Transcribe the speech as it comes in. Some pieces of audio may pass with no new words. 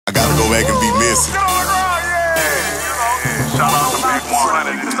messy. Shout out to Big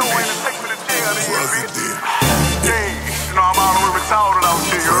 100 in this bitch. President. Yeah, you know I'm all the way retarded out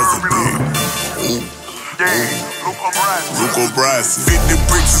here, you heard me? Yeah, Luca Brasi. 50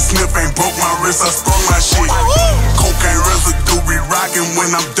 bricks and sniff ain't broke my wrist, I sprung my shit. Cocaine residue be rockin' when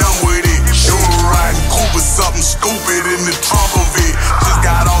I'm done with it. Shooter riding coupe with something stupid in the trunk of it. Just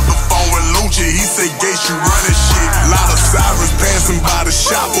got off the phone with Lucha, he said, Gates, you running shit. Lot of sirens passing by the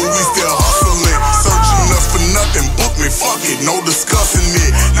shop, but we still hustling. Searching us for nothing, book me, fuck it, no discussing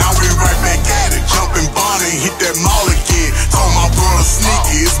it. Now we right back at it, jumping bond and hit that mall again. Told my brother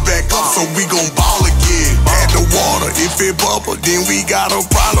Sneaky, it's back up, so we gon' ball again. Add the water, if it bubble, then we got a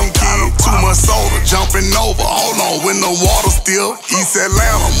problem, kid. Too much soda, jumping over, hold on, when the water still. East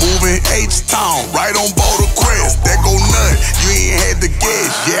Atlanta, moving H-Town, right on Boulder Crest. That go nut, you ain't had the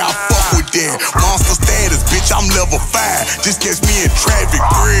gas, yeah, I fuck with that. Monster status, bitch, I'm level 5. Just catch me in traffic,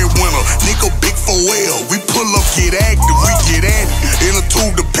 breadwinner, nigga big 4L. We pull up, get active, we get at it. In a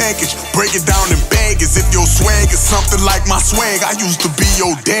tube the package, break it down in baggies. If your swag is something like my swag, I used to be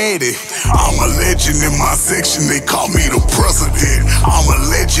your daddy. I'm a legend in my section, they call me the president. I'm a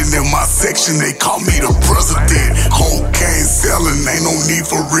legend in my section, they call me the president. Cocaine selling, ain't no need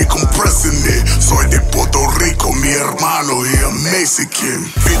for recompressing it. Soy de Puerto Rico, mi hermano, he a Mexican.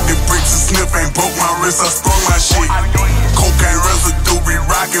 50 bricks and sniff ain't broke my wrist, I sprung my shit. Cocaine residue be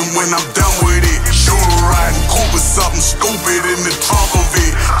rockin' when I'm done with it. Shooter riding coupe with something stupid in the trunk of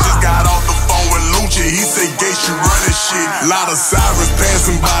it. Just got off the phone with Lucha, he said, Gates, you running shit. Lot of sirens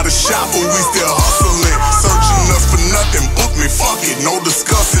passing by the shop, but we still hustling. Searching us for nothing, book me, fuck it, no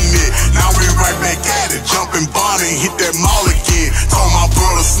discussing it. Now we right back at it, jumping bond and hit that mall again. Told my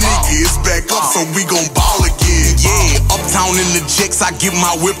brother Sneaky, it's back up, so we gon' ball again. Yeah, uptown in the chicks, I get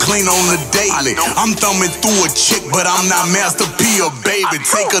my whip clean on the daily. I'm thumbing through a chick, but I'm not Master P or baby.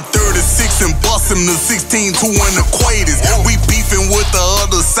 Take a 36 and bust him to 16, 2 in Equators. We beefing with the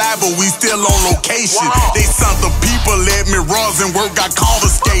other side, but we still on location. They sent the people at me, Ross and work got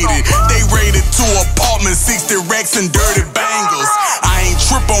confiscated. They raided 2 apartments, 60 racks and dirty bangles. I ain't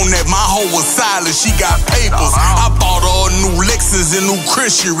trip on that, my hoe was silent, she got papers. I bought her a new Lexus and new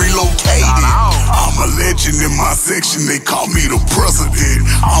Christian relocated. I'm a legend in my section, they call me the president.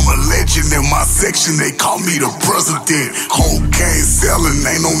 I'm a legend in my section, they call me the president. Cocaine selling,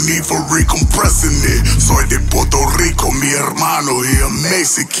 ain't no need for recompressing it. Soy de Puerto Rico, mi hermano, he a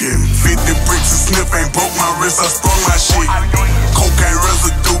Mexican. 50 bricks and sniff ain't broke my wrist, I sprung my shit. Cocaine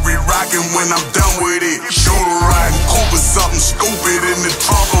residue be rockin' when I'm done with it. Shooter riding coupe with something stupid in the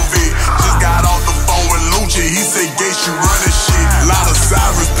trunk of it. Just got off the phone with Lucha, he said, Gates, you running shit. Lot of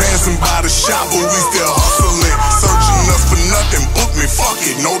sirens passing by the shop, but we still hustling. Searching us for nothing, book me, fuck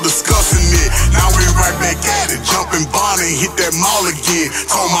it, no discussing it. Now we right back at it, jumping bond and hit that mall again.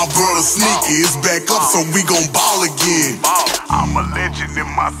 Told my brother Sneaky, it's back up, so we gon' ball again. I'm a legend in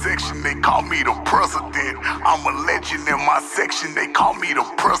my section, they call me the president. I'm a legend in my section, they call me the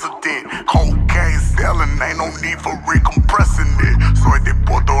president. Cocaine selling, ain't no need for recompressing it. Soy de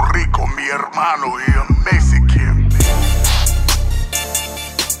Puerto Rico, mi hermano.